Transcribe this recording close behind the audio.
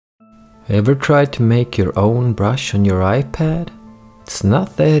Ever tried to make your own brush on your iPad? It's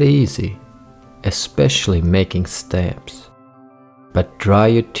not that easy, especially making stamps. But dry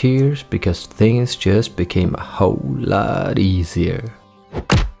your tears, because things just became a whole lot easier.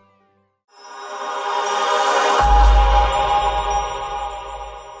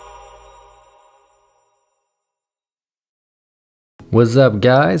 What's up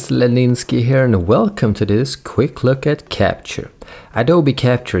guys, Leninsky here and welcome to this quick look at Capture. Adobe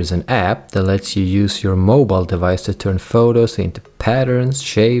Capture is an app that lets you use your mobile device to turn photos into patterns,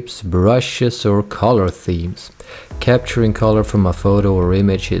 shapes, brushes or color themes. Capturing color from a photo or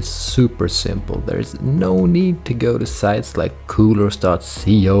image is super simple. There's no need to go to sites like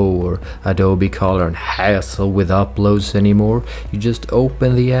coolers.co or Adobe Color and hassle with uploads anymore. You just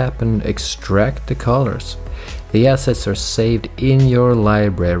open the app and extract the colors. The assets are saved in your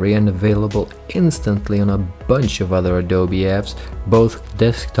library and available instantly on a bunch of other Adobe apps, both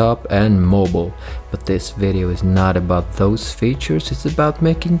desktop and mobile. But this video is not about those features, it's about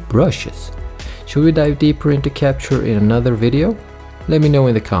making brushes. Should we dive deeper into Capture in another video? Let me know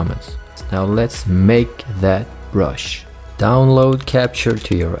in the comments. Now let's make that brush. Download Capture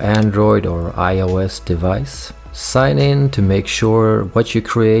to your Android or iOS device. Sign in to make sure what you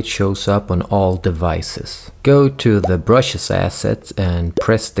create shows up on all devices. Go to the brushes asset and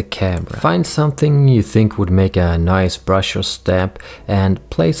press the camera. Find something you think would make a nice brush or stamp and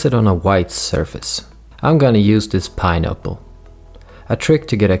place it on a white surface. I'm gonna use this pineapple. A trick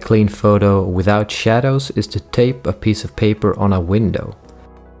to get a clean photo without shadows is to tape a piece of paper on a window.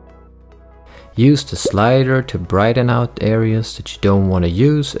 Use the slider to brighten out areas that you don't want to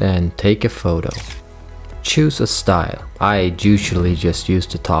use and take a photo. Choose a style. I usually just use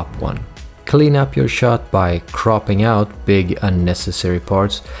the top one. Clean up your shot by cropping out big unnecessary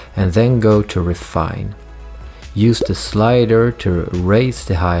parts and then go to refine. Use the slider to raise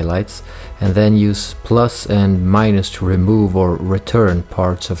the highlights and then use plus and minus to remove or return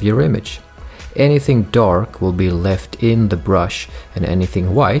parts of your image. Anything dark will be left in the brush and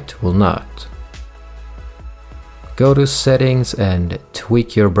anything white will not. Go to settings and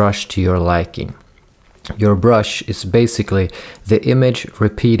tweak your brush to your liking. Your brush is basically the image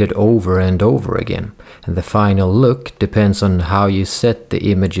repeated over and over again, and the final look depends on how you set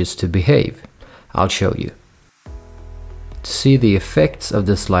the images to behave. I'll show you. To see the effects of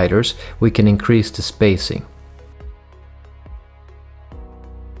the sliders, we can increase the spacing.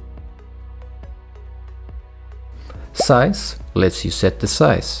 Size lets you set the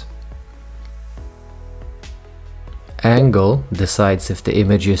size. Angle decides if the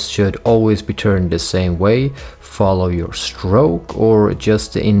images should always be turned the same way, follow your stroke, or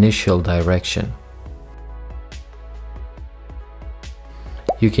just the initial direction.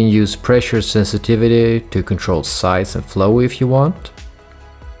 You can use pressure sensitivity to control size and flow if you want.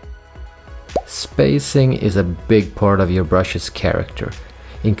 Spacing is a big part of your brush's character.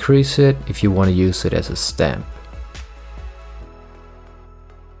 Increase it if you want to use it as a stamp.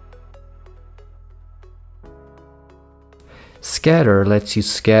 Scatter lets you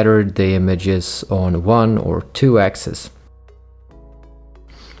scatter the images on one or two axes.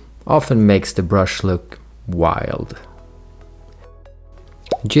 Often makes the brush look wild.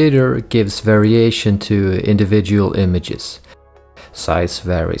 Jitter gives variation to individual images. Size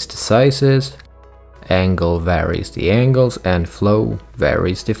varies the sizes, angle varies the angles, and flow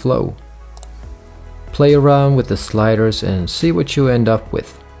varies the flow. Play around with the sliders and see what you end up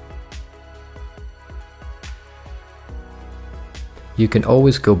with. You can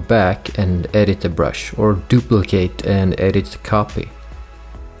always go back and edit the brush, or duplicate and edit the copy.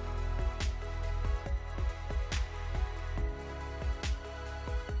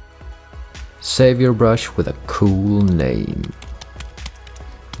 Save your brush with a cool name.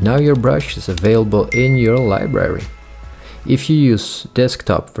 Now your brush is available in your library. If you use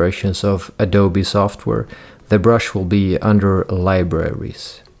desktop versions of Adobe software, the brush will be under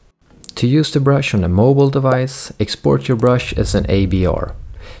Libraries. To use the brush on a mobile device, export your brush as an ABR.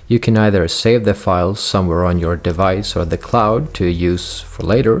 You can either save the file somewhere on your device or the cloud to use for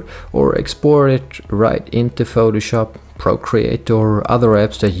later, or export it right into Photoshop, Procreate or other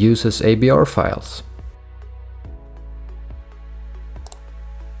apps that uses ABR files.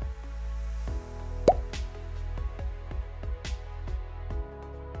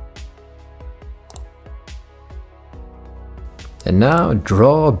 And now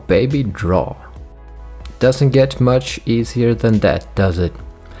draw, baby, draw. Doesn't get much easier than that, does it?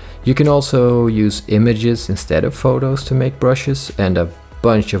 You can also use images instead of photos to make brushes and a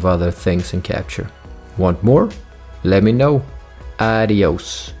bunch of other things in Capture. Want more? Let me know.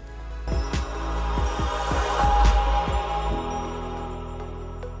 Adios.